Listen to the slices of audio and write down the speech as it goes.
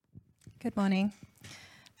Good morning.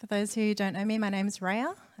 For those who don't know me, my name is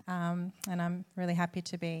Raya, and I'm really happy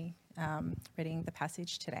to be reading the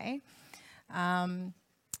passage today.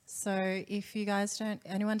 So if you guys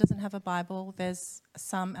anyone doesn't have a Bible, there's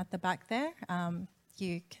some at the back there.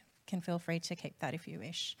 You can feel free to keep that if you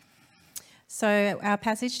wish. So our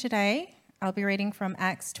passage today, I'll be reading from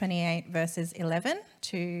Acts 28 verses 11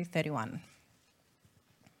 to 31.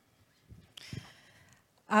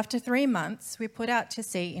 After 3 months, we put out to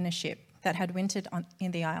sea in a ship that had wintered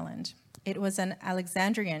in the island. It was an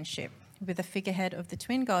Alexandrian ship with the figurehead of the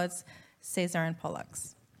twin gods, Caesar and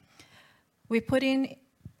Pollux. We put in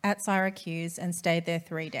at Syracuse and stayed there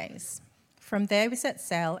 3 days. From there we set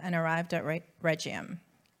sail and arrived at Rhegium.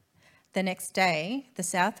 The next day, the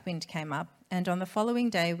south wind came up, and on the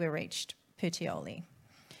following day we reached Puteoli.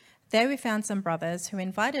 There we found some brothers who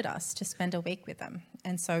invited us to spend a week with them,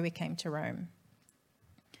 and so we came to Rome.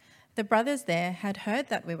 The brothers there had heard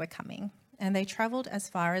that we were coming, and they travelled as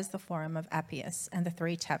far as the Forum of Appius and the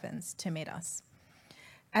 3 taverns to meet us.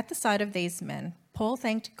 At the sight of these men, Paul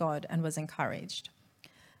thanked God and was encouraged.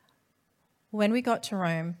 When we got to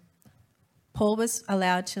Rome, Paul was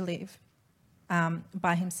allowed to live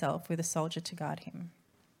by himself with a soldier to guard him.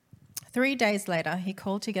 3 days later, he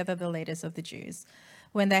called together the leaders of the Jews.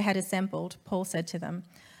 When they had assembled, Paul said to them,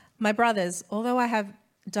 "My brothers, although I have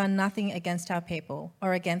done nothing against our people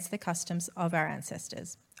or against the customs of our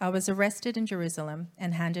ancestors, I was arrested in Jerusalem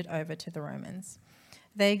and handed over to the Romans.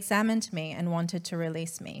 They examined me and wanted to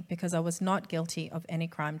release me because I was not guilty of any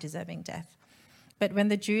crime deserving death. But when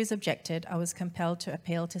the Jews objected, I was compelled to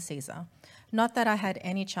appeal to Caesar, not that I had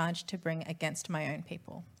any charge to bring against my own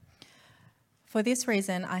people. For this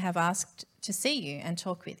reason, I have asked to see you and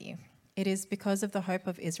talk with you. It is because of the hope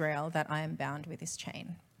of Israel that I am bound with this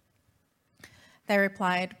chain." They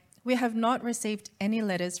replied, "We have not received any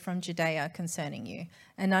letters from Judea concerning you,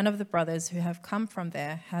 and none of the brothers who have come from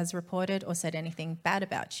there has reported or said anything bad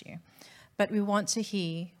about you. But we want to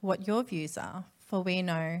hear what your views are, for we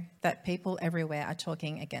know that people everywhere are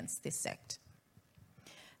talking against this sect."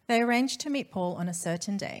 They arranged to meet Paul on a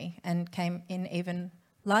certain day and came in even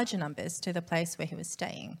larger numbers to the place where he was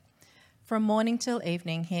staying. From morning till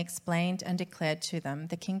evening, he explained and declared to them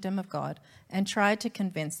the kingdom of God and tried to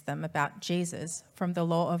convince them about Jesus from the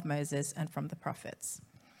law of Moses and from the prophets.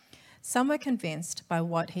 Some were convinced by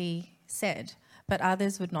what he said, but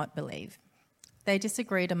others would not believe. They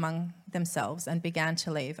disagreed among themselves and began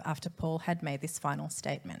to leave after Paul had made this final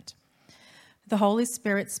statement. The Holy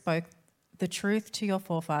Spirit spoke the truth to your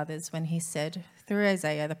forefathers when he said through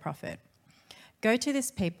Isaiah the prophet, "Go to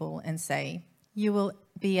this people and say, you will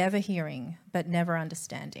be ever hearing, but never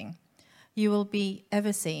understanding. You will be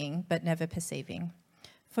ever seeing, but never perceiving.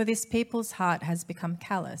 For this people's heart has become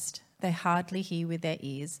calloused. They hardly hear with their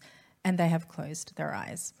ears, and they have closed their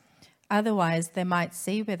eyes. Otherwise, they might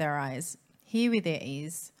see with their eyes, hear with their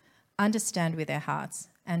ears, understand with their hearts,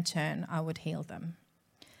 and turn, I would heal them.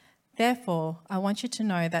 Therefore, I want you to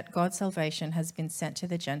know that God's salvation has been sent to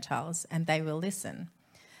the Gentiles, and they will listen."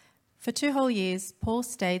 For 2 whole years, Paul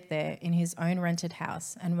stayed there in his own rented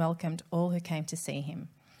house and welcomed all who came to see him.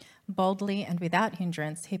 Boldly and without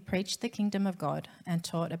hindrance, he preached the kingdom of God and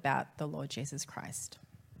taught about the Lord Jesus Christ.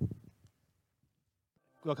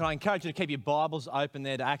 Well, can I encourage you to keep your Bibles open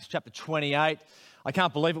there to Acts chapter 28. I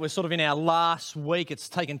can't believe it. We're sort of in our last week. It's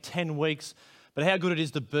taken 10 weeks. But how good it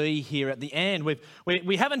is to be here at the end.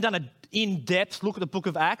 We haven't done an in-depth look at the book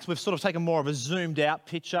of Acts. We've sort of taken more of a zoomed-out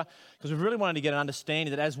picture because we really wanted to get an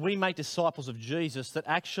understanding that as we make disciples of Jesus, that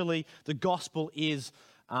actually the gospel is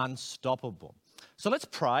unstoppable. So let's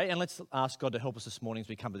pray and let's ask God to help us this morning as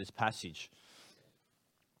we come to this passage.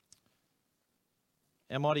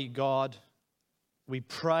 Almighty God, we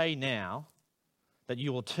pray now that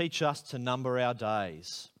you will teach us to number our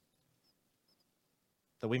days,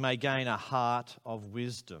 that we may gain a heart of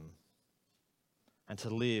wisdom and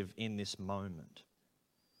to live in this moment.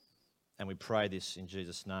 And we pray this in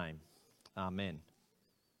Jesus' name. Amen.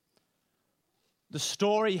 The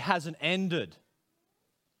story hasn't ended.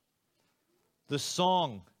 The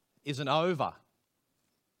song isn't over.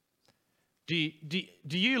 Do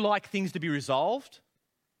you like things to be resolved?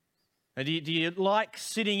 And do you like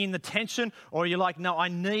sitting in the tension, or are you like, no, I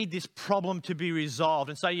need this problem to be resolved?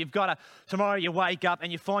 And so you've got tomorrow you wake up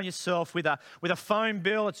and you find yourself with a phone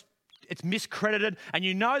bill, it's miscredited, and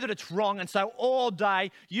you know that it's wrong, and so all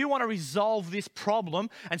day you want to resolve this problem,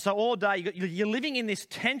 and so all day you're living in this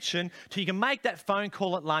tension till you can make that phone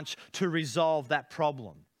call at lunch to resolve that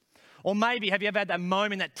problem. Or maybe, have you ever had that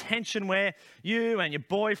moment, that tension where you and your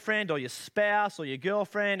boyfriend or your spouse or your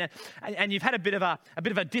girlfriend, and you've had a bit of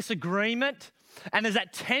a disagreement, And there's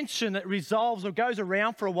that tension that resolves or goes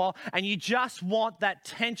around for a while, and you just want that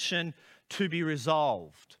tension to be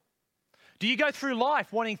resolved. Do you go through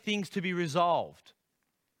life wanting things to be resolved?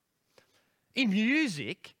 In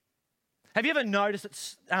music, have you ever noticed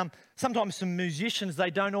that sometimes some musicians,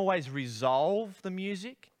 they don't always resolve the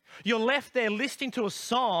music? You're left there listening to a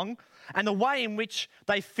song, and the way in which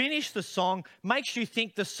they finish the song makes you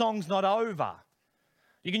think the song's not over.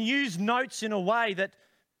 You can use notes in a way that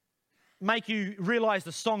make you realize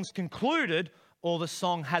the song's concluded or the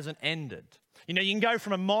song hasn't ended. You know, you can go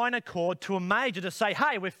from a minor chord to a major to say,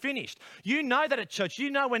 hey, we're finished. You know that at church.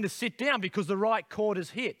 You know when to sit down because the right chord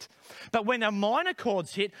is hit. But when a minor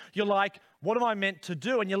chord's hit, you're like, what am I meant to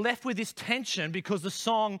do? And you're left with this tension because the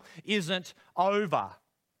song isn't over.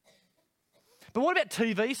 But what about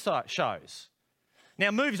TV shows?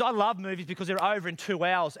 Now, movies, I love movies because they're over in 2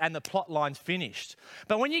 hours and the plot line's finished.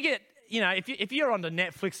 But when you get, if you're onto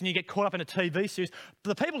Netflix and you get caught up in a TV series,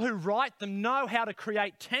 the people who write them know how to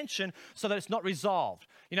create tension so that it's not resolved.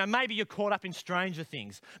 You know, maybe you're caught up in Stranger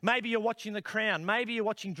Things. Maybe you're watching The Crown. Maybe you're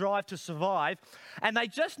watching Drive to Survive. And they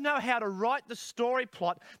just know how to write the story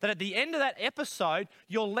plot that at the end of that episode,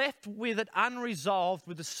 you're left with it unresolved,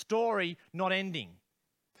 with the story not ending,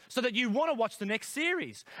 so that you want to watch the next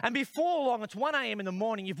series. And before long, it's 1 a.m. in the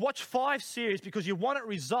morning, you've watched 5 series because you want it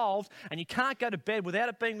resolved and you can't go to bed without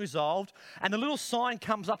it being resolved. And the little sign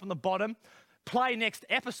comes up on the bottom, play next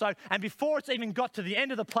episode. And before it's even got to the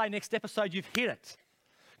end of the play next episode, you've hit it.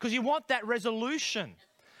 Because you want that resolution.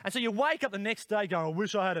 And so you wake up the next day going, I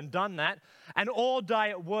wish I hadn't done that. And all day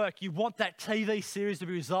at work, you want that TV series to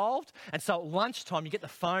be resolved. And so at lunchtime, you get the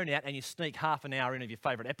phone out and you sneak half an hour in of your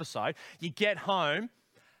favourite episode. You get home,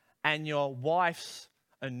 and your wife's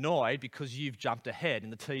annoyed because you've jumped ahead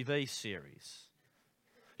in the TV series.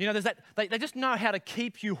 You know, there's that. They just know how to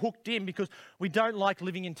keep you hooked in because we don't like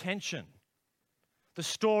living in tension. The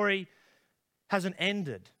story hasn't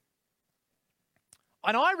ended.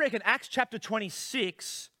 And I reckon Acts chapter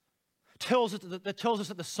 26 tells us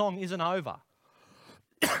that the song isn't over,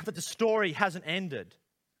 that the story hasn't ended.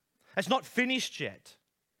 It's not finished yet.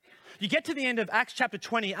 You get to the end of Acts chapter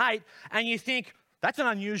 28 and you think, that's an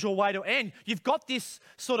unusual way to end. You've got this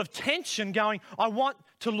sort of tension going, I want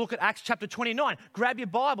to look at Acts chapter 29. Grab your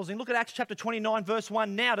Bibles and look at Acts chapter 29 verse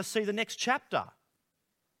 1 now to see the next chapter.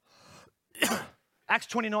 Acts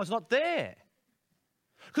 29 is not there.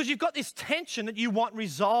 Because you've got this tension that you want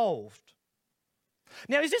resolved.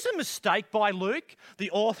 Now, is this a mistake by Luke,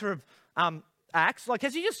 the author of Acts? Like,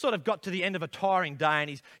 has he just sort of got to the end of a tiring day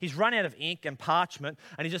and he's run out of ink and parchment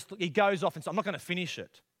and he goes off and says, I'm not going to finish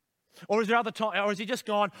it? Or is there other time, or has he just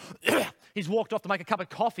gone, he's walked off to make a cup of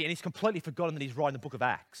coffee and he's completely forgotten that he's writing the book of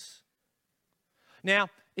Acts? Now,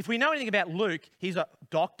 if we know anything about Luke, he's a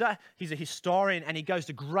doctor, he's a historian, and he goes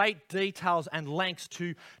to great details and lengths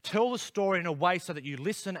to tell the story in a way so that you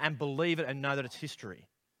listen and believe it and know that it's history.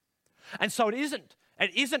 And so it isn't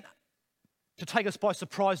to take us by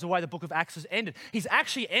surprise the way the book of Acts has ended. He's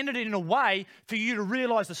actually ended it in a way for you to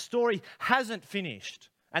realize the story hasn't finished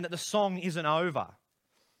and that the song isn't over.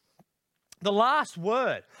 The last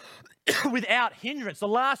word, without hindrance, the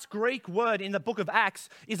last Greek word in the book of Acts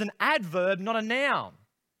is an adverb, not a noun.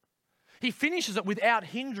 He finishes it without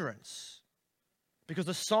hindrance because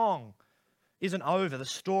the song isn't over, the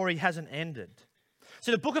story hasn't ended.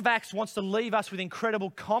 So the book of Acts wants to leave us with incredible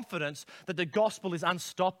confidence that the gospel is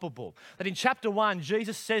unstoppable. That in chapter 1,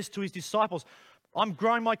 Jesus says to his disciples, I'm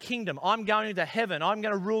growing my kingdom, I'm going into heaven, I'm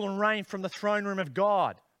going to rule and reign from the throne room of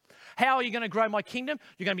God. How are you going to grow my kingdom?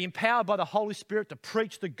 You're going to be empowered by the Holy Spirit to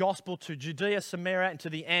preach the gospel to Judea, Samaria, and to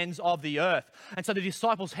the ends of the earth. And so the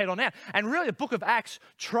disciples head on out. And really the book of Acts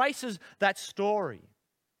traces that story.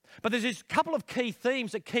 But there's this couple of key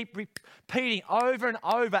themes that keep repeating over and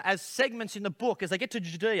over as segments in the book, as they get to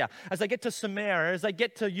Judea, as they get to Samaria, as they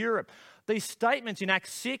get to Europe. These statements in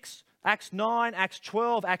Acts 6, Acts 9, Acts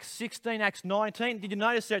 12, Acts 16, Acts 19. Did you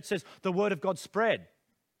notice there it says the word of God spread?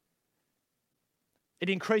 It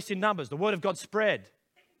increased in numbers. The word of God spread.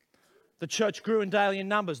 The church grew in daily in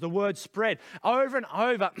numbers. The word spread. Over and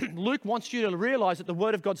over, Luke wants you to realize that the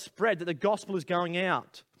word of God spread, that the gospel is going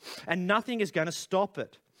out, and nothing is going to stop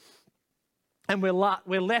it. And we're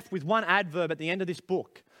left with one adverb at the end of this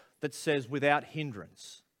book that says, without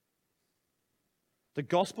hindrance. The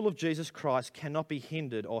gospel of Jesus Christ cannot be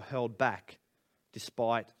hindered or held back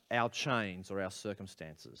despite our chains or our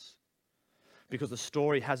circumstances, because the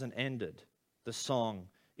story hasn't ended. The song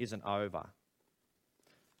isn't over.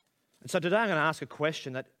 And so today I'm going to ask a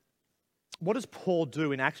question that, what does Paul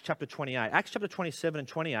do in Acts chapter 28? Acts chapter 27 and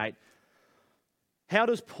 28, how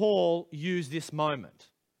does Paul use this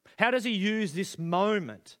moment? How does he use this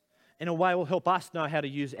moment in a way, will help us know how to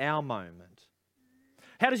use our moment.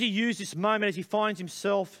 How does he use this moment as he finds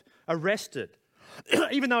himself arrested,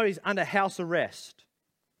 even though he's under house arrest?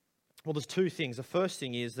 Well, there's two things. The first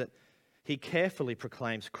thing is that he carefully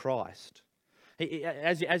proclaims Christ.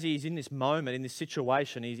 As he's in this moment, in this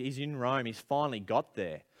situation, he's in Rome, he's finally got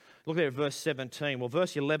there. Look there at verse 17. Well,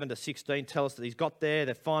 verse 11 to 16 tell us that he's got there,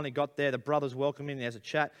 they've finally got there, the brothers welcome him, he has a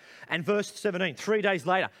chat. And verse 17, 3 days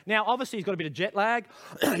later. Now, obviously, he's got a bit of jet lag.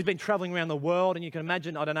 He's been travelling around the world, and you can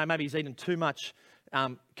imagine, I don't know, maybe he's eaten too much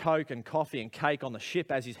Coke and coffee and cake on the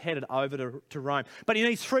ship as he's headed over to Rome. But he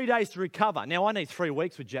needs 3 days to recover. Now, I need 3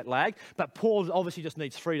 weeks with jet lag, but Paul obviously just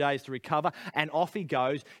needs 3 days to recover, and off he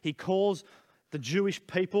goes. He calls the Jewish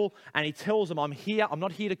people and he tells them, I'm here, I'm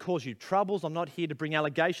not here to cause you troubles, I'm not here to bring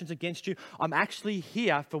allegations against you. I'm actually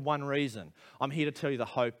here for one reason. I'm here to tell you the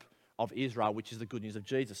hope of Israel, which is the good news of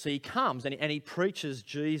Jesus. So he comes and he preaches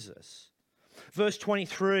Jesus. Verse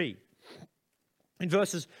 23, in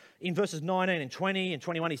verses 19 and 20 and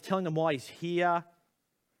 21, he's telling them why he's here.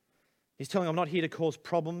 He's telling them, I'm not here to cause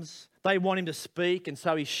problems. They want him to speak, and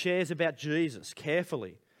so he shares about Jesus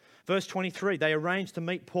carefully. Verse 23, they arranged to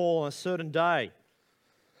meet Paul on a certain day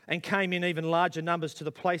and came in even larger numbers to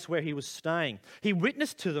the place where he was staying. He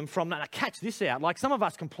witnessed to them from, now catch this out, like some of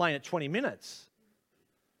us complain at 20 minutes.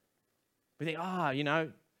 We think,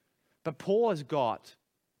 but Paul has got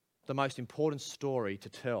the most important story to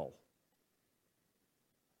tell.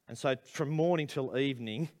 And so from morning till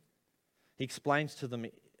evening, he explains to them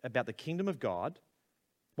about the kingdom of God.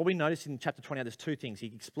 What we notice in chapter 28, there's 2 things. He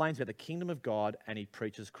explains about the kingdom of God and he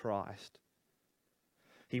preaches Christ.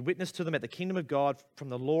 He witnessed to them at the kingdom of God from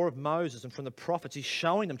the law of Moses and from the prophets. He's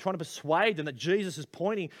showing them, trying to persuade them that Jesus is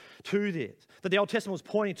pointing to this, that the Old Testament was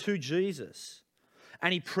pointing to Jesus.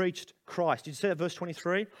 And he preached Christ. Did you see that verse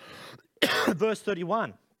 23? Verse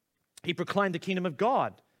 31, he proclaimed the kingdom of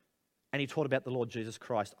God and he taught about the Lord Jesus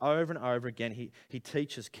Christ. Over and over again, he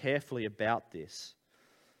teaches carefully about this.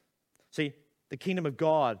 See, the kingdom of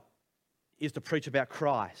God is to preach about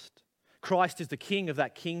Christ. Christ is the king of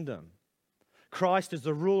that kingdom. Christ is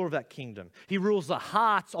the ruler of that kingdom. He rules the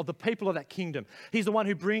hearts of the people of that kingdom. He's the one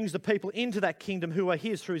who brings the people into that kingdom who are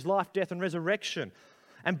his through his life, death, and resurrection.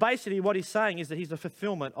 And basically what he's saying is that he's the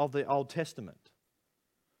fulfillment of the Old Testament.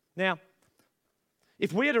 Now,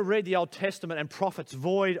 if we are to read the Old Testament and prophets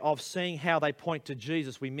void of seeing how they point to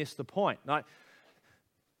Jesus, we miss the point. Right?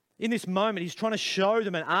 In this moment, he's trying to show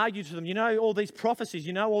them and argue to them, all these prophecies,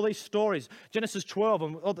 all these stories, Genesis 12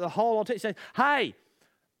 and the whole Old Testament. He's saying, hey,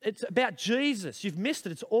 it's about Jesus. You've missed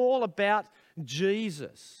it. It's all about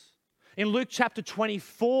Jesus. In Luke chapter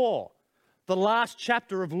 24, the last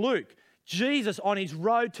chapter of Luke, Jesus on his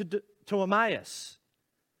road to Emmaus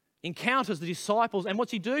encounters the disciples. And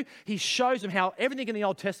what's he do? He shows them how everything in the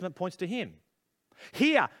Old Testament points to him.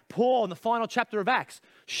 Here, Paul in the final chapter of Acts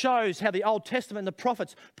shows how the Old Testament and the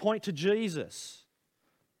prophets point to Jesus.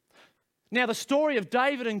 Now, the story of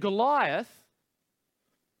David and Goliath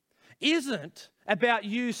isn't about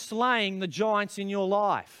you slaying the giants in your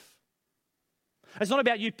life. It's not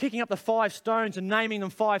about you picking up the 5 stones and naming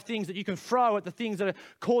them 5 things that you can throw at the things that are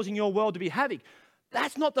causing your world to be havoc.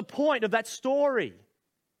 That's not the point of that story.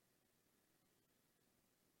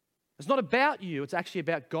 It's not about you, it's actually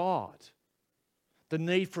about God. The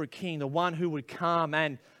need for a king, the one who would come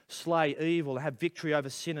and slay evil and have victory over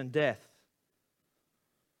sin and death.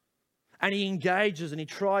 And he engages and he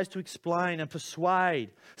tries to explain and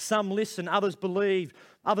persuade. Some listen, others believe,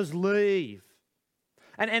 others leave.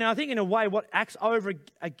 And I think in a way what Acts over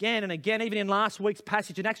again and again, even in last week's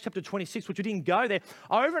passage in Acts chapter 26, which we didn't go there,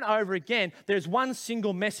 over and over again, there's one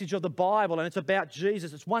single message of the Bible and it's about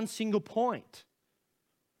Jesus. It's one single point.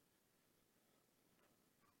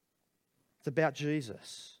 It's about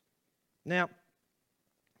Jesus. Now,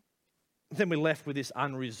 then we're left with this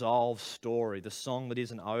unresolved story, the song that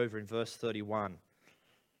isn't over in verse 31.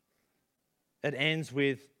 It ends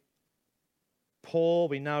with Paul,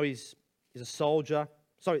 we know he's a soldier.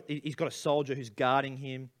 Sorry, he's got a soldier who's guarding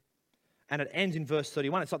him. And it ends in verse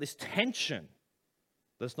 31. It's like this tension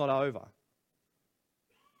that's not over.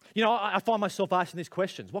 I find myself asking these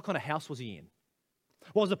questions. What kind of house was he in?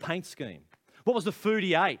 What was the paint scheme? What was the food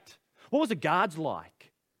he ate? What was the guards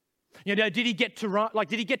like? Did he get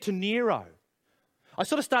to Nero? I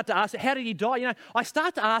sort of start to ask, how did he die? I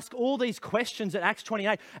start to ask all these questions at Acts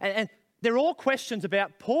 28, and they're all questions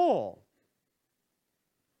about Paul.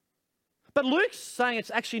 But Luke's saying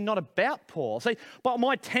it's actually not about Paul. See, but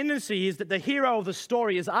my tendency is that the hero of the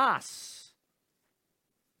story is us.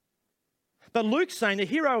 But Luke's saying the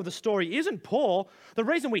hero of the story isn't Paul. The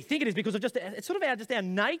reason we think it is because of it's sort of our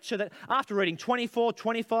nature that after reading 24,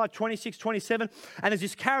 25, 26, 27, and there's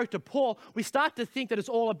this character Paul, we start to think that it's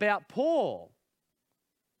all about Paul.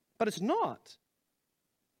 But it's not.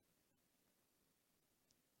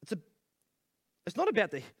 It's not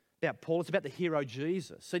about Paul, it's about the hero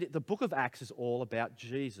Jesus. See, the book of Acts is all about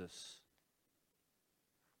Jesus.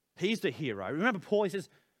 He's the hero. Remember Paul, he says,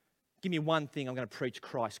 give me one thing, I'm going to preach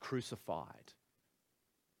Christ crucified.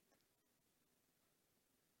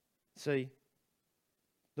 See,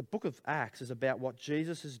 the book of Acts is about what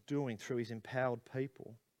Jesus is doing through his empowered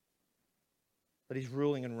people, that he's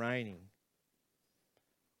ruling and reigning.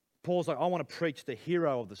 Paul's like, I want to preach the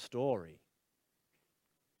hero of the story.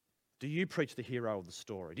 Do you preach the hero of the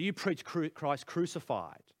story? Do you preach Christ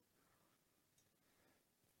crucified?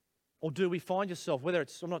 Or do we find yourself, whether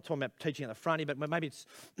it's, I'm not talking about teaching at the front here, but maybe it's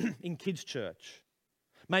in kids' church.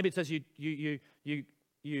 Maybe it's as you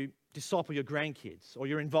disciple your grandkids, or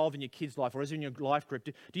you're involved in your kids' life, or as in your life group.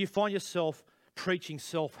 Do you find yourself preaching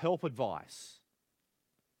self-help advice?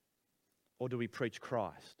 Or do we preach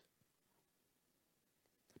Christ?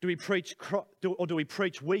 Do we preach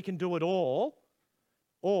we can do it all?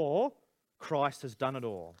 Or Christ has done it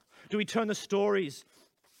all? Do we turn the stories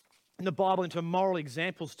in the Bible into moral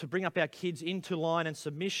examples to bring up our kids into line and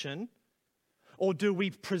submission? Or do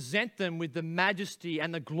we present them with the majesty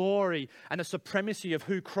and the glory and the supremacy of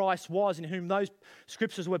who Christ was, in whom those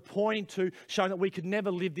scriptures were pointing to, showing that we could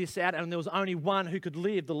never live this out and there was only one who could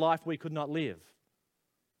live the life we could not live?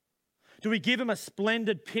 Do we give them a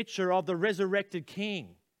splendid picture of the resurrected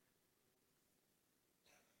King?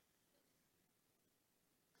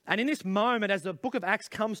 And in this moment, as the book of Acts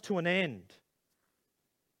comes to an end,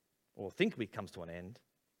 or think it comes to an end,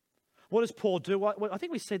 what does Paul do? I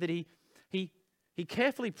think we see that he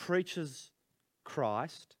carefully preaches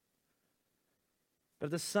Christ, but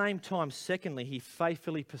at the same time, secondly, he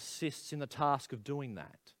faithfully persists in the task of doing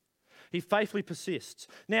that. He faithfully persists.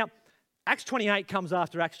 Now, Acts 28 comes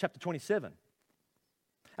after Acts chapter 27.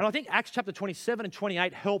 And I think Acts chapter 27 and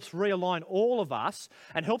 28 helps realign all of us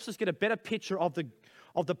and helps us get a better picture of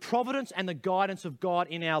the providence and the guidance of God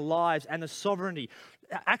in our lives and the sovereignty.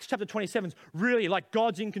 Acts chapter 27 is really like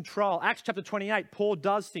God's in control. Acts chapter 28, Paul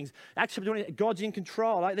does things. Acts chapter 28, God's in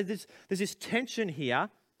control. There's this tension here,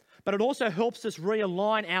 but it also helps us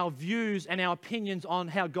realign our views and our opinions on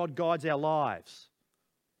how God guides our lives.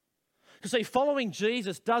 Because see, following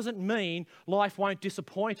Jesus doesn't mean life won't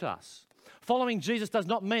disappoint us. Following Jesus does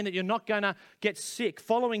not mean that you're not going to get sick.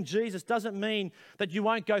 Following Jesus doesn't mean that you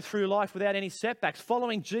won't go through life without any setbacks.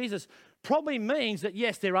 Following Jesus probably means that,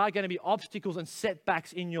 yes, there are going to be obstacles and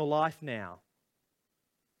setbacks in your life now.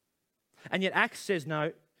 And yet Acts says,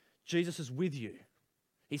 no, Jesus is with you.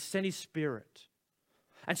 He's sent his Spirit.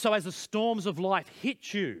 And so as the storms of life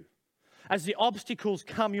hit you, as the obstacles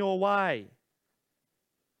come your way,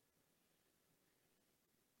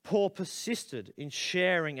 Paul persisted in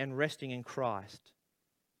sharing and resting in Christ.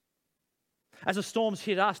 As the storms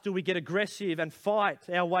hit us, do we get aggressive and fight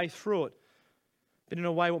our way through it? But in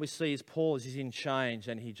a way, what we see is Paul is in change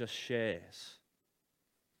and he just shares.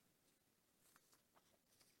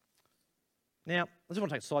 Now, I just want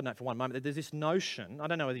to take a side note for one moment. That there's this notion, I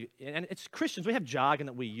don't know whether and it's Christians, we have jargon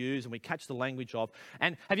that we use and we catch the language of.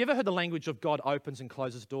 And have you ever heard the language of God opens and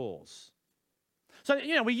closes doors? So,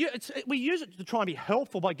 we use it to try and be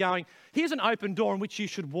helpful by going, here's an open door in which you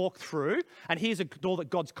should walk through, and here's a door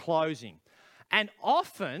that God's closing. And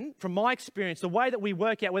often, from my experience, the way that we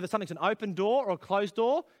work out whether something's an open door or a closed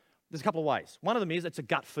door, there's a couple of ways. One of them is it's a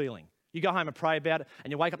gut feeling. You go home and pray about it,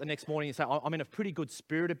 and you wake up the next morning and say, I'm in a pretty good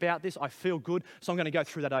spirit about this, I feel good, so I'm going to go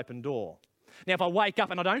through that open door. Now, if I wake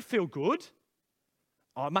up and I don't feel good,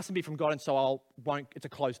 it mustn't be from God, and so it's a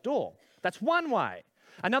closed door. That's one way.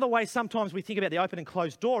 Another way sometimes we think about the open and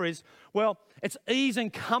closed door is, well, it's ease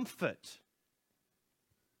and comfort,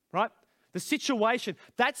 right? The situation,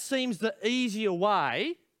 that seems the easier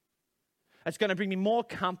way. It's going to bring me more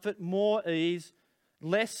comfort, more ease,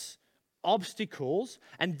 less obstacles,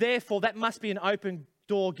 and therefore that must be an open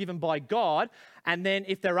door given by God. And then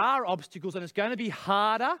if there are obstacles and it's going to be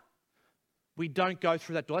harder, we don't go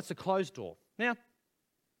through that door. That's a closed door. Now,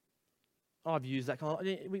 I've used that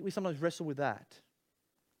we sometimes wrestle with that.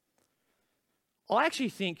 I actually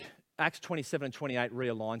think Acts 27 and 28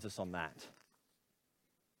 realigns us on that.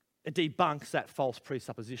 It debunks that false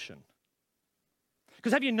presupposition.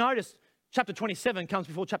 Because have you noticed chapter 27 comes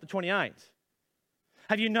before chapter 28?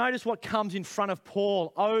 Have you noticed what comes in front of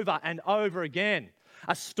Paul over and over again?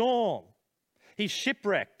 A storm. He's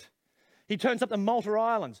shipwrecked. He turns up to Malta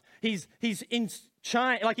Islands. He's in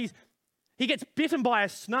chain. He gets bitten by a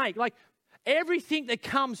snake. Everything that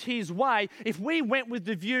comes his way, if we went with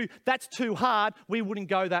the view that's too hard, we wouldn't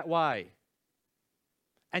go that way.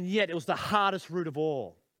 And yet it was the hardest route of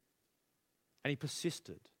all. And he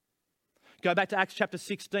persisted. Go back to Acts chapter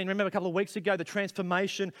 16. Remember a couple of weeks ago, the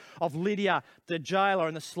transformation of Lydia, the jailer,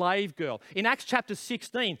 and the slave girl. In Acts chapter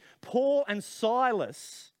 16, Paul and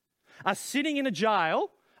Silas are sitting in a jail.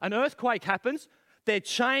 An earthquake happens. Their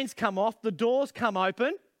chains come off. The doors come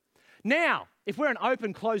open. Now, if we're an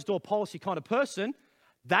open, closed-door policy kind of person,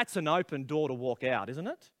 that's an open door to walk out, isn't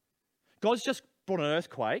it? God's just brought an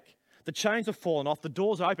earthquake. The chains have fallen off. The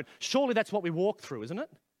doors are open. Surely that's what we walk through, isn't it?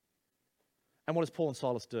 And what does Paul and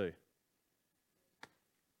Silas do?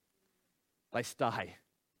 They stay.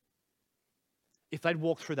 If they'd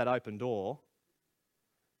walked through that open door,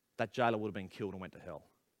 that jailer would have been killed and went to hell.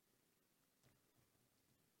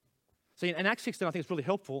 See, in Acts 16, I think it's really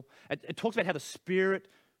helpful. It talks about how the Spirit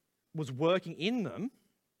was working in them.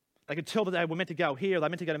 They could tell that they were meant to go here, they were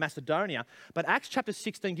meant to go to Macedonia. But Acts chapter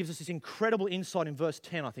 16 gives us this incredible insight in verse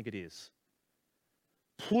 10, I think it is.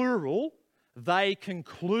 Plural, they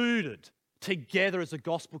concluded together as a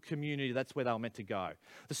gospel community. That's where they were meant to go.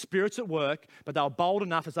 The Spirit's at work, but they were bold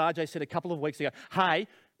enough, as RJ said a couple of weeks ago, hey,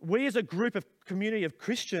 we as a group of community of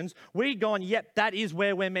Christians, we gone, yep, that is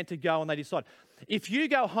where we're meant to go, and they decide. If you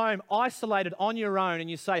go home isolated on your own and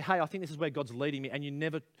you say, hey, I think this is where God's leading me, and you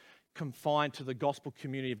never confined to the gospel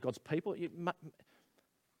community of God's people,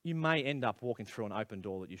 you may end up walking through an open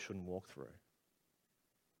door that you shouldn't walk through.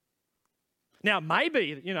 Now,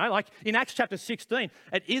 maybe, like in Acts chapter 16,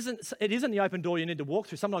 it isn't the open door you need to walk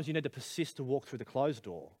through. Sometimes you need to persist to walk through the closed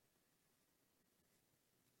door.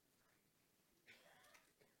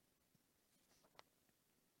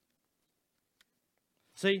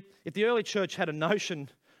 See, if the early church had a notion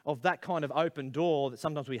of that kind of open door that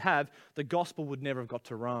sometimes we have, the gospel would never have got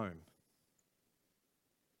to Rome.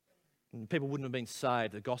 And people wouldn't have been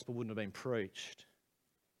saved. The gospel wouldn't have been preached.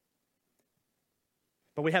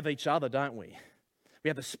 But we have each other, don't we? We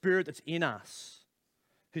have the Spirit that's in us,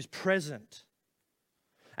 who's present.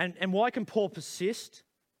 And why can Paul persist?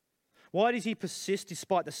 Why does he persist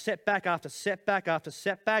despite the setback after setback after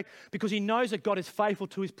setback? Because he knows that God is faithful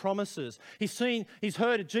to his promises. He's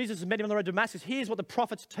heard that Jesus has met him on the road to Damascus. Here's what the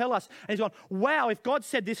prophets tell us. And he's gone, wow, if God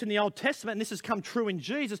said this in the Old Testament and this has come true in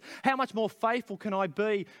Jesus, how much more faithful can I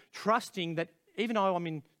be, trusting that even though I'm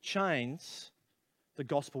in chains, the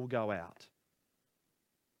gospel will go out.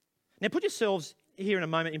 Now put yourselves here in a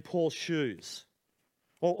moment in Paul's shoes.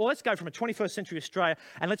 Or let's go from a 21st century Australia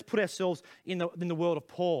and let's put ourselves in the world of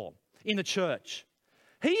Paul, in the church.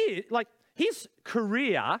 His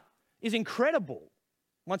career is incredible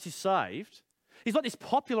once he's saved. He's got this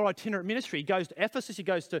popular itinerant ministry. He goes to Ephesus, he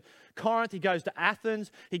goes to Corinth, he goes to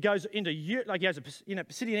Athens, he goes into Europe, he goes to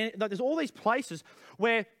Pisidian. There's all these places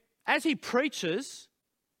where, as he preaches,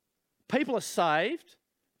 people are saved,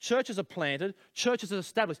 churches are planted, churches are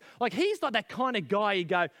established. He's like that kind of guy. You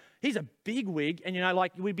go, he's a bigwig, and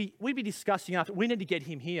we'd be discussing after. We need to get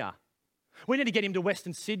him here. We need to get him to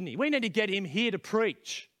Western Sydney. We need to get him here to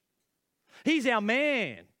preach. He's our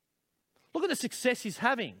man. Look at the success he's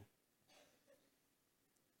having.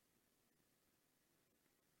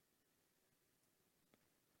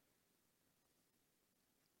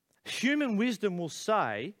 Human wisdom will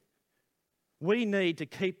say, we need to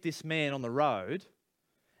keep this man on the road,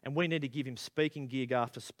 and we need to give him speaking gig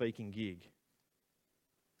after speaking gig.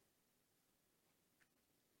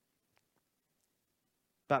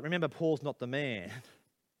 But remember, Paul's not the man,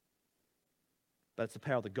 but it's the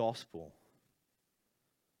power of the gospel.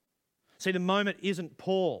 See, the moment isn't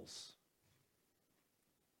Paul's.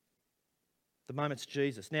 The moment's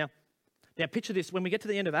Jesus. Now picture this. When we get to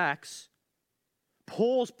the end of Acts,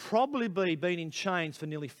 Paul's probably been in chains for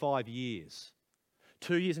nearly 5 years.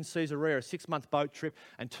 2 years in Caesarea, a 6-month boat trip,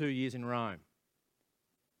 and 2 years in Rome.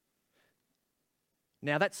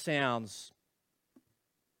 Now that sounds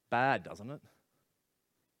bad, doesn't it?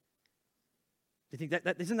 Do you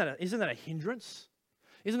think isn't that a hindrance?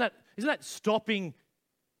 Isn't that stopping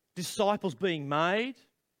disciples being made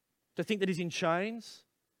to think that he's in chains?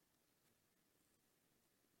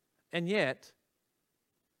 And yet,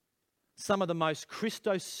 some of the most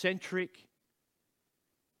Christocentric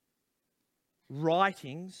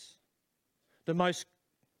writings, the most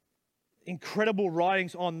incredible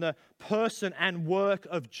writings on the person and work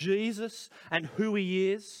of Jesus and who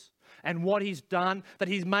he is and what he's done, that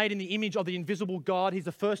he's made in the image of the invisible God. He's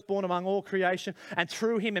the firstborn among all creation, and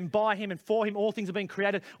through him and by him and for him all things are being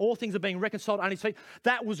created, all things are being reconciled on his feet.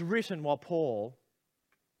 That was written while Paul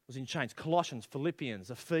was in chains. Colossians, Philippians,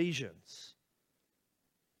 Ephesians.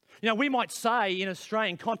 We might say in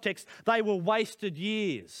Australian context, they were wasted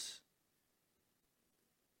years.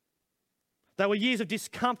 They were years of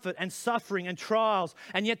discomfort and suffering and trials,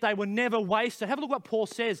 and yet they were never wasted. Have a look what Paul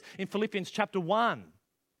says in Philippians chapter 1.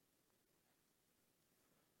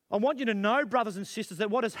 I want you to know, brothers and sisters,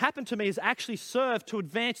 that what has happened to me has actually served to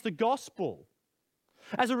advance the gospel.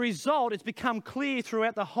 As a result, it's become clear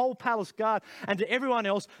throughout the whole palace guard and to everyone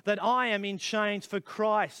else that I am in chains for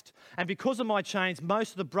Christ. And because of my chains,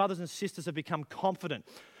 most of the brothers and sisters have become confident.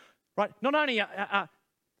 Right? Not only are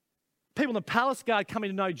people in the palace guard coming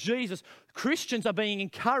to know Jesus, Christians are being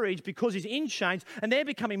encouraged because he's in chains, and they're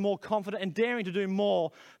becoming more confident and daring to do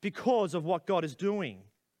more because of what God is doing.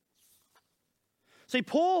 See,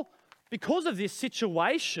 Paul, because of this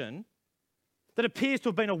situation that appears to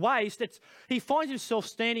have been a waste, he finds himself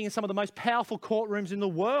standing in some of the most powerful courtrooms in the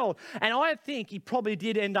world. And I think he probably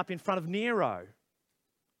did end up in front of Nero.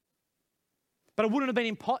 But it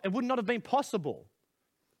would not have been possible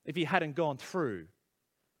if he hadn't gone through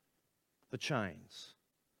the chains.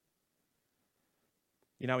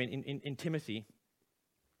 You know, in Timothy,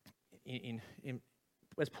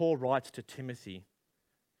 as Paul writes to Timothy,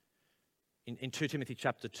 in 2 Timothy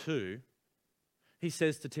chapter 2, he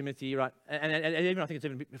says to Timothy, right, and even I think it's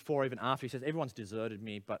even before, even after, he says, everyone's deserted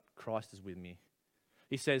me, but Christ is with me.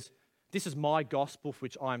 He says, this is my gospel for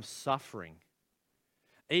which I am suffering,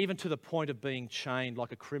 even to the point of being chained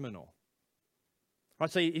like a criminal. Right,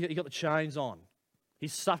 so he got the chains on.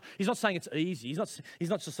 He's not saying it's easy. He's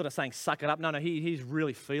not just sort of saying suck it up. No, he's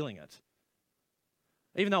really feeling it.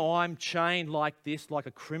 Even though I'm chained like this, like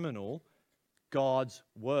a criminal, God's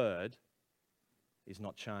word is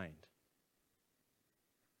not chained.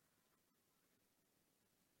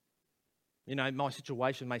 You know, my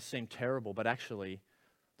situation may seem terrible, but actually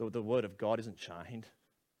the word of God isn't chained.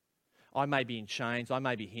 I may be in chains, I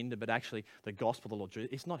may be hindered, but actually the gospel of the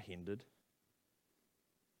Lord, it's not hindered.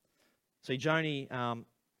 See, Joni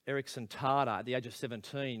Eareckson Tada, at the age of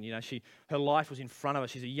 17, you know, her life was in front of her.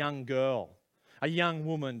 She's a young girl, a young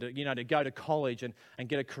woman to go to college and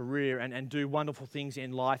get a career and do wonderful things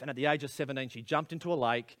in life. And at the age of 17, she jumped into a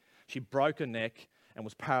lake, she broke her neck and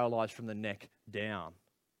was paralyzed from the neck down.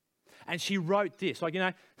 And she wrote this,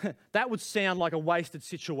 that would sound like a wasted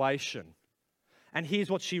situation. And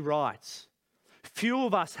here's what she writes. Few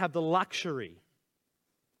of us have the luxury.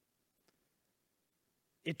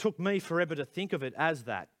 It took me forever to think of it as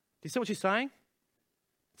that. Do you see what she's saying?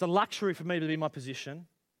 It's a luxury for me to be in my position,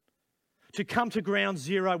 to come to ground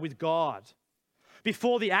zero with God.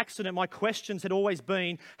 Before the accident, my questions had always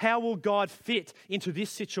been, how will God fit into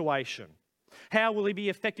this situation? How will he be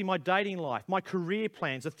affecting my dating life, my career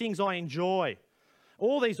plans, the things I enjoy?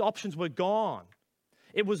 All these options were gone.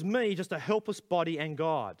 It was me, just a helpless body, and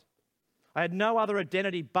God. I had no other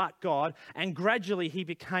identity but God, and gradually he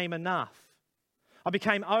became enough. I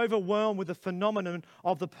became overwhelmed with the phenomenon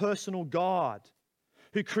of the personal God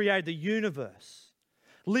who created the universe,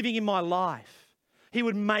 living in my life. He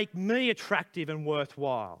would make me attractive and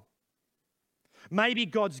worthwhile. Maybe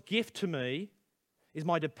God's gift to me is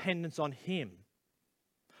my dependence on him.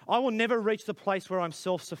 I will never reach the place where I'm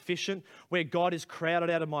self-sufficient, where God is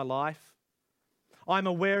crowded out of my life. I'm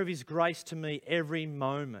aware of his grace to me every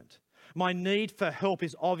moment. My need for help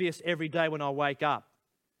is obvious every day when I wake up.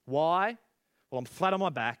 Why? Well, I'm flat on my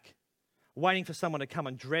back, waiting for someone to come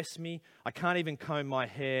and dress me. I can't even comb my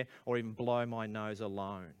hair or even blow my nose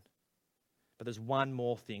alone. But there's one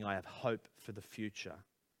more thing. I have hope for the future.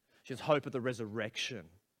 She has hope of the resurrection.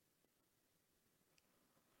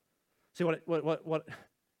 See what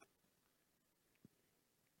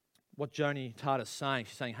Joni Tada's saying?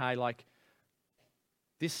 She's saying, hey,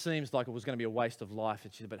 this seems like it was going to be a waste of life.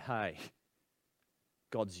 And she said, but hey,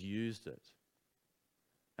 God's used it.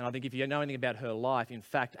 And I think if you know anything about her life, in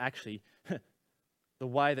fact, actually, the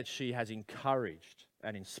way that she has encouraged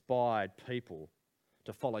and inspired people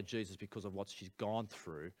to follow Jesus because of what she's gone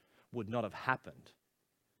through would not have happened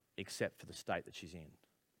except for the state that she's in.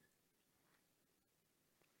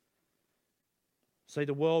 See,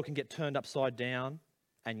 the world can get turned upside down,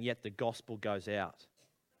 and yet the gospel goes out.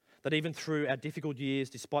 That even through our difficult years,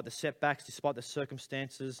 despite the setbacks, despite the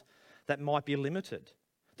circumstances that might be limited,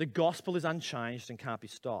 the gospel is unchanged and can't be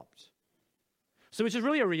stopped. So which is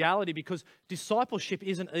really a reality, because discipleship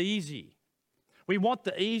isn't easy. We want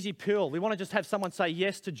the easy pill. We want to just have someone say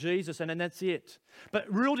yes to Jesus and then that's it.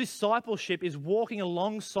 But real discipleship is walking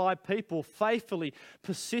alongside people, faithfully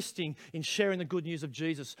persisting in sharing the good news of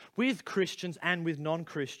Jesus with Christians and with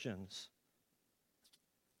non-Christians.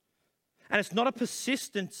 And it's not a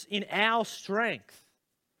persistence in our strength.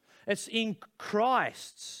 It's in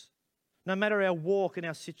Christ's, no matter our walk and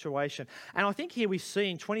our situation. And I think here we see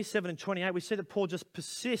in 27 and 28, we see that Paul just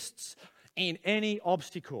persists in any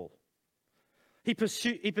obstacle. He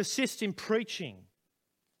persists in preaching.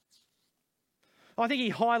 I think he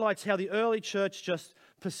highlights how the early church just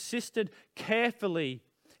persisted carefully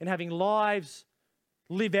in having lives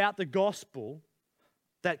live out the gospel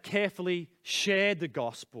that carefully shared the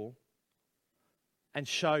gospel and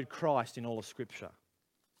showed Christ in all of Scripture.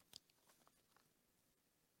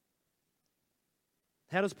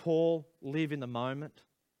 How does Paul live in the moment?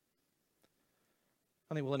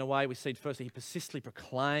 I think, well, in a way, we see firstly he persistently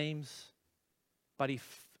proclaims, but he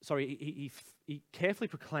carefully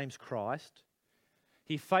proclaims Christ.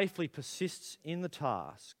 He faithfully persists in the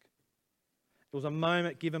task. It was a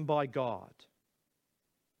moment given by God.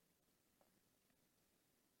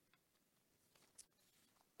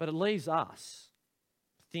 But it leaves us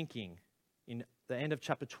thinking in the end of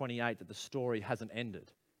chapter 28 that the story hasn't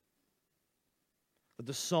ended, that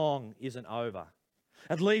the song isn't over.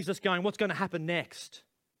 It leaves us going, what's going to happen next?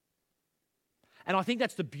 And I think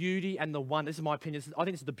that's the beauty and the wonder. This is my opinion. I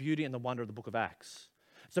think this is the beauty and the wonder of the book of Acts.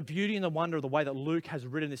 It's the beauty and the wonder of the way that Luke has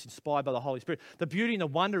written this, inspired by the Holy Spirit. The beauty and the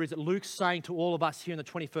wonder is that Luke's saying to all of us here in the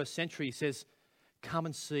 21st century, he says, come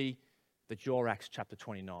and see that you're Acts chapter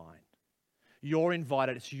 29. You're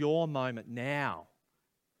invited. It's your moment now.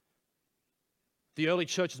 The early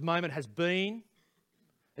church's moment has been,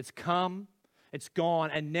 it's come, it's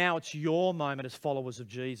gone, and now it's your moment as followers of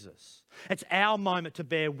Jesus. It's our moment to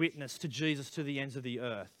bear witness to Jesus to the ends of the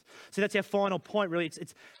earth. So that's our final point, really.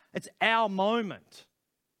 It's our moment.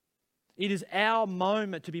 It is our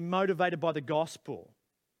moment to be motivated by the gospel.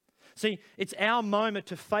 See, it's our moment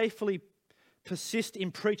to faithfully persist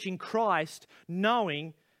in preaching Christ,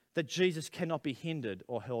 knowing that Jesus cannot be hindered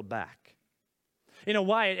or held back. In a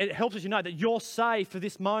way, it helps us to know that you're saved for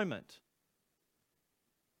this moment.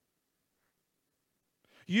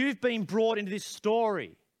 You've been brought into this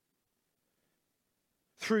story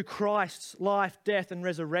through Christ's life, death, and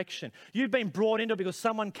resurrection. You've been brought into it because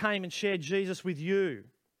someone came and shared Jesus with you.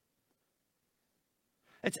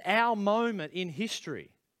 It's our moment in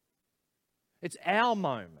history. It's our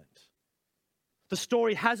moment. The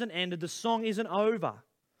story hasn't ended. The song isn't over.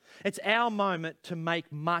 It's our moment to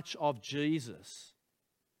make much of Jesus.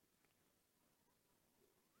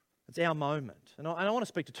 It's our moment. And I want to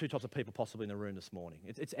speak to two types of people possibly in the room this morning.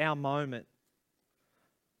 It's our moment.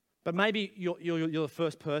 But maybe you're the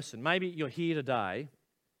first person. Maybe you're here today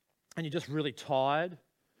and you're just really tired.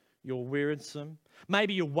 You're wearisome.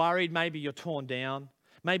 Maybe you're worried. Maybe you're torn down.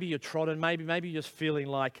 Maybe you're trodden. Maybe you're just feeling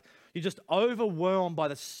like you're just overwhelmed by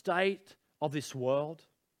the state of this world.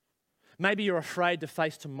 Maybe you're afraid to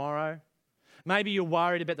face tomorrow. Maybe you're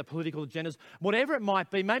worried about the political agendas. Whatever it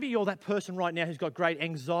might be, maybe you're that person right now who's got great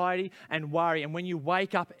anxiety and worry. And when you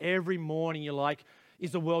wake up every morning, you're like,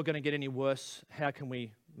 is the world going to get any worse? How can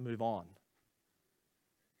we move on?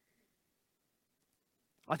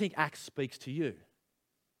 I think Acts speaks to you.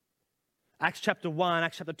 Acts chapter 1,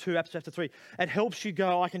 Acts chapter 2, Acts chapter 3. It helps you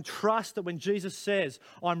go, I can trust that when Jesus says,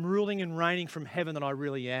 I'm ruling and reigning from heaven, that I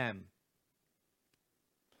really am.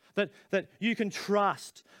 That you can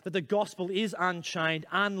trust that the gospel is unchained,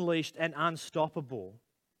 unleashed, and unstoppable.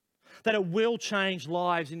 That it will change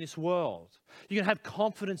lives in this world. You can have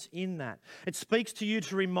confidence in that. It speaks to you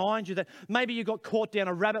to remind you that maybe you got caught down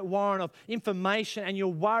a rabbit warren of information and you're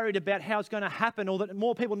worried about how it's going to happen or that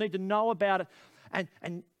more people need to know about it.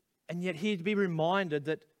 And yet here to be reminded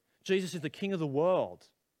that Jesus is the King of the world.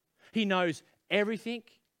 He knows everything.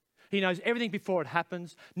 He knows everything before it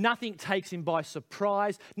happens. Nothing takes him by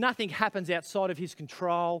surprise. Nothing happens outside of his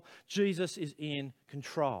control. Jesus is in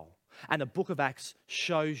control. And the book of Acts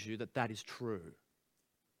shows you that that is true.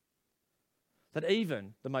 That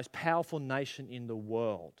even the most powerful nation in the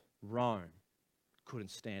world, Rome,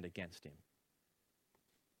 couldn't stand against him.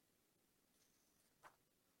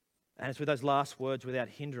 And it's with those last words without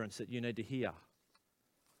hindrance that you need to hear.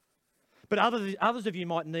 But others of you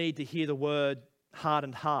might need to hear the word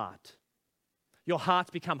hardened heart. Your hearts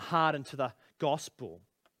become hardened to the gospel.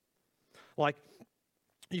 Like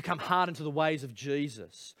you come hardened to the ways of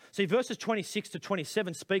Jesus. See, verses 26 to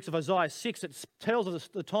 27 speaks of Isaiah 6. It tells us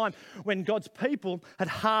the time when God's people had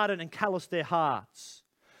hardened and calloused their hearts.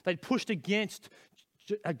 They'd pushed against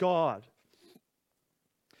God.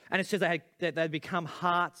 And it says they'd become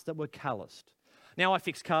hearts that were calloused. Now, I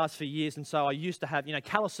fixed cars for years, and so I used to have,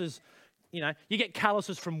 calluses. You get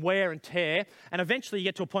calluses from wear and tear, and eventually you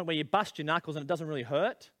get to a point where you bust your knuckles and it doesn't really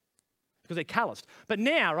hurt because they're calloused. But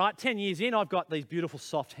now, right, 10 years in, I've got these beautiful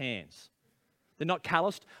soft hands. They're not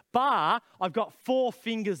calloused, but I've got 4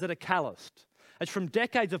 fingers that are calloused. It's from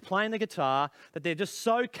decades of playing the guitar that they're just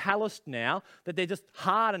so calloused now that they're just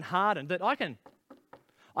hard and hardened that I can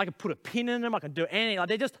I can put a pin in them. I can do anything. Like,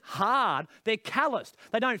 they're just hard. They're calloused.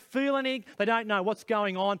 They don't feel anything. They don't know what's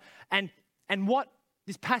going on. And what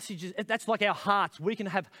this passage is, that's like our hearts. We can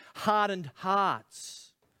have hardened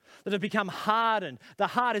hearts that have become hardened. The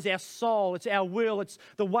heart is our soul. It's our will. It's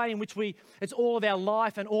the way in which it's all of our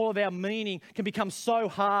life and all of our meaning can become so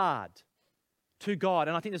hard to God.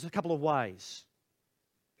 And I think there's a couple of ways.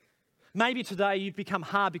 Maybe today you've become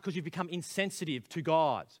hard because you've become insensitive to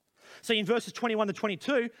God. See, in verses 21 to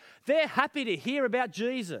 22, they're happy to hear about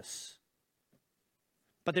Jesus,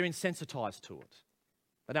 but they're insensitized to it.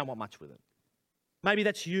 They don't want much with it. Maybe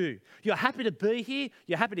that's you. You're happy to be here,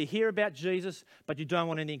 you're happy to hear about Jesus, but you don't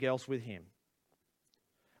want anything else with him.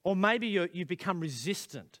 Or maybe you've become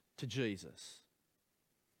resistant to Jesus.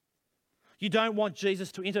 You don't want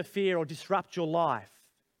Jesus to interfere or disrupt your life.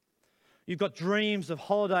 You've got dreams of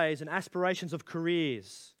holidays and aspirations of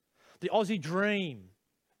careers. The Aussie dream.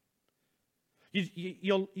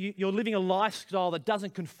 You're living a lifestyle that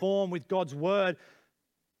doesn't conform with God's word,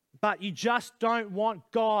 but you just don't want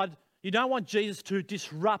God, you don't want Jesus to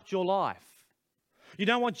disrupt your life. You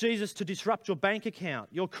don't want Jesus to disrupt your bank account,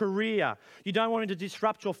 your career. You don't want him to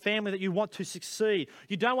disrupt your family that you want to succeed.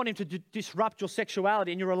 You don't want him to disrupt your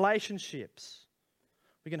sexuality and your relationships.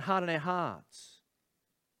 We can harden our hearts.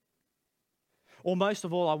 Or most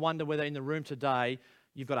of all, I wonder whether in the room today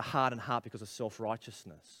you've got a hardened heart because of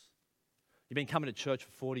self-righteousness. You've been coming to church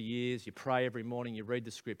for 40 years, you pray every morning, you read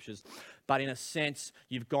the scriptures, but in a sense,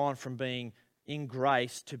 you've gone from being in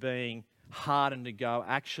grace to being hardened to go,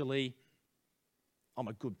 actually, I'm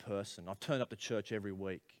a good person. I've turned up to church every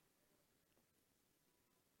week.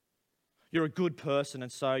 You're a good person,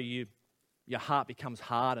 and so your heart becomes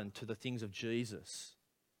hardened to the things of Jesus.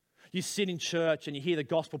 You sit in church and you hear the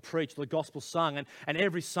gospel preached, the gospel sung, and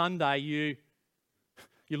every Sunday you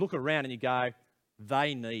look around and you go,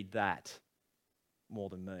 they need that more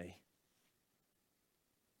than me.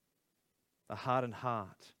 A hardened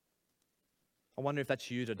heart. I wonder if that's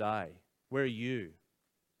you today. Where are you?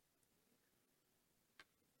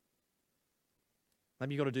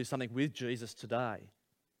 Maybe you've got to do something with Jesus today,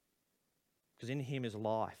 because in him is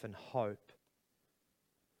life and hope.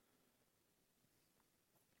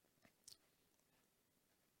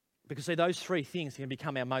 Because see, those three things can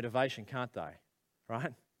become our motivation, can't they?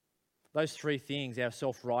 Right? Those three things, our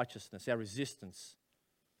self-righteousness, our resistance,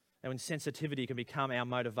 our insensitivity can become our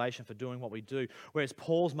motivation for doing what we do. Whereas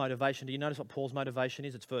Paul's motivation, do you notice what Paul's motivation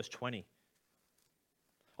is? It's verse 20.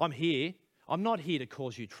 I'm not here to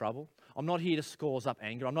cause you trouble. I'm not here to cause up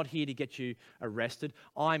anger. I'm not here to get you arrested.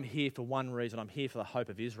 I'm here for one reason. I'm here for the hope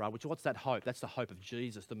of Israel. What's that hope? That's the hope of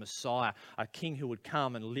Jesus, the Messiah, a king who would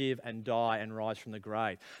come and live and die and rise from the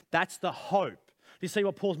grave. That's the hope. Do you see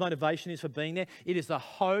what Paul's motivation is for being there? It is the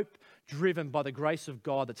hope driven by the grace of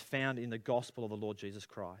God that's found in the gospel of the Lord Jesus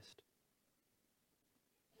Christ.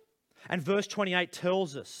 And verse 28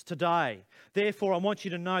 tells us today, therefore I want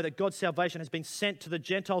you to know that God's salvation has been sent to the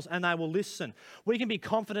Gentiles and they will listen. We can be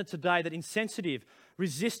confident today that insensitive,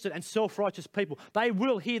 resistant and self-righteous people, they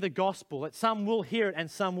will hear the gospel, that some will hear it and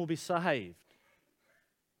some will be saved.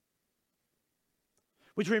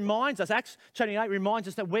 Which reminds us, Acts chapter 8 reminds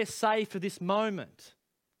us that we're saved for this moment.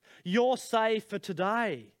 You're saved for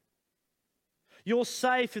today. You're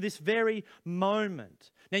saved for this very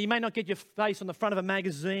moment. Now, you may not get your face on the front of a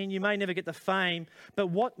magazine, you may never get the fame, but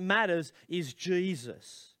what matters is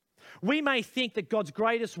Jesus. We may think that God's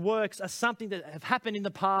greatest works are something that have happened in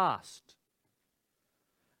the past.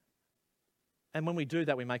 And when we do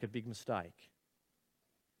that, we make a big mistake.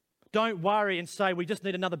 Don't worry and say we just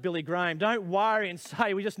need another Billy Graham. Don't worry and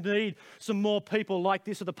say we just need some more people like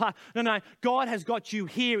this of the past. No, God has got you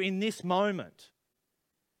here in this moment.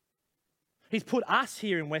 He's put us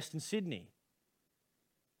here in Western Sydney.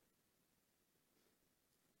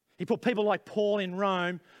 He put people like Paul in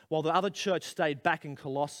Rome while the other church stayed back in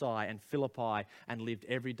Colossae and Philippi and lived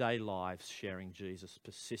everyday lives sharing Jesus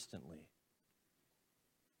persistently.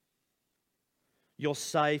 You're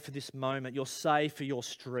saved for this moment. You're saved for your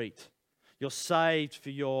street. You're saved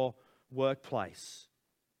for your workplace.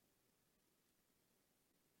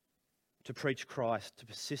 To preach Christ, to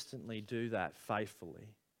persistently do that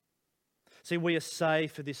faithfully. See, we are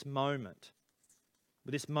saved for this moment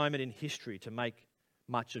in history to make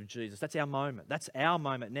much of Jesus. That's our moment. That's our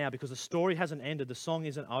moment now, because the story hasn't ended. The song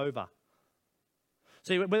isn't over.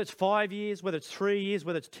 See, whether it's 5 years, whether it's 3 years,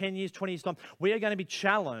 whether it's 10 years, 20 years' time, we are going to be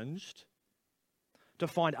challenged to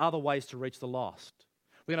find other ways to reach the lost.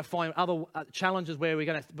 We're going to find other challenges where we're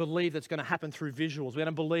going to believe that's going to happen through visuals. We're going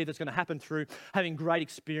to believe that's going to happen through having great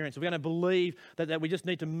experience. We're going to believe that we just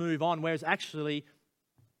need to move on, whereas actually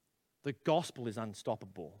the gospel is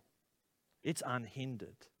unstoppable. It's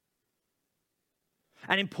unhindered.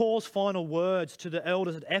 And in Paul's final words to the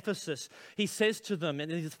elders at Ephesus, he says to them,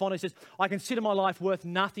 and his final, he says, I consider my life worth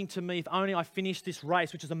nothing to me if only I finish this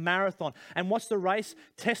race, which is a marathon. And what's the race?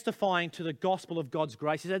 Testifying to the gospel of God's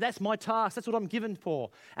grace. He said, that's my task. That's what I'm given for.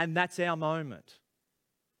 And that's our moment.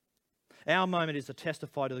 Our moment is to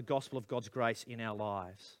testify to the gospel of God's grace in our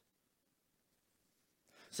lives.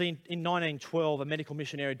 See, in 1912, a medical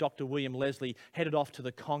missionary, Dr. William Leslie, headed off to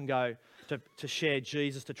the Congo to share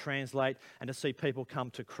Jesus, to translate, and to see people come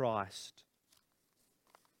to Christ.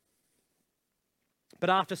 But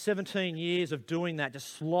after 17 years of doing that,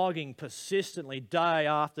 just slogging persistently day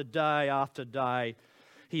after day after day,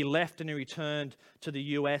 he left and he returned to the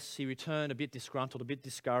US. He returned a bit disgruntled, a bit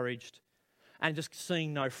discouraged, and just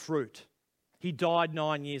seeing no fruit. He died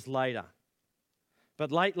 9 years later.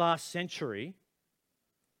 But late last century,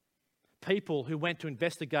 people who went to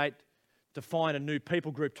investigate to find a new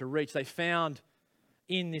people group to reach, they found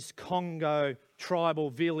in this Congo tribal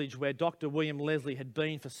village where Dr. William Leslie had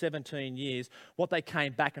been for 17 years, what they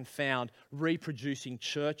came back and found, reproducing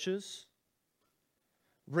churches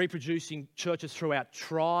throughout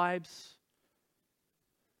tribes,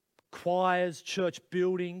 choirs, church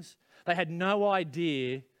buildings. They had no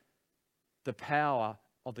idea the power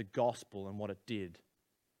of the gospel and what it did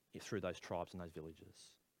through those tribes and those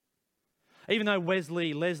villages. Even though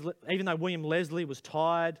William Leslie was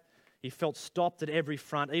tired, he felt stopped at every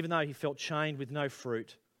front, even though he felt chained with no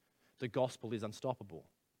fruit, the gospel is unstoppable.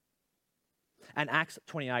 And Acts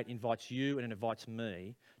 28 invites you and it invites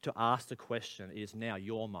me to ask the question, it is now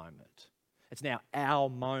your moment. It's now our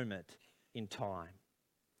moment in time.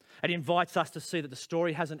 It invites us to see that the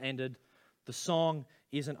story hasn't ended, the song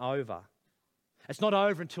isn't over. It's not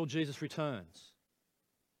over until Jesus returns.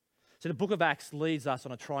 So the book of Acts leads us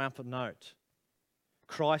on a triumphant note.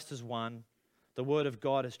 Christ has won. The word of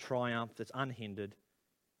God has triumphed. It's unhindered,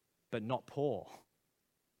 but not Paul.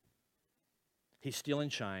 He's still in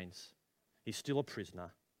chains. He's still a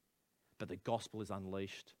prisoner, but the gospel is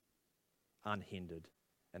unleashed, unhindered,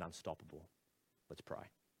 and unstoppable. Let's pray.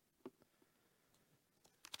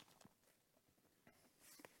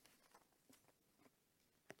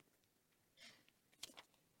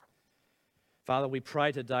 Father, we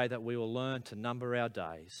pray today that we will learn to number our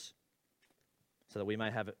days so that we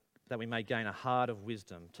may gain a heart of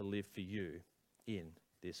wisdom to live for you in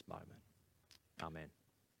this moment. Amen.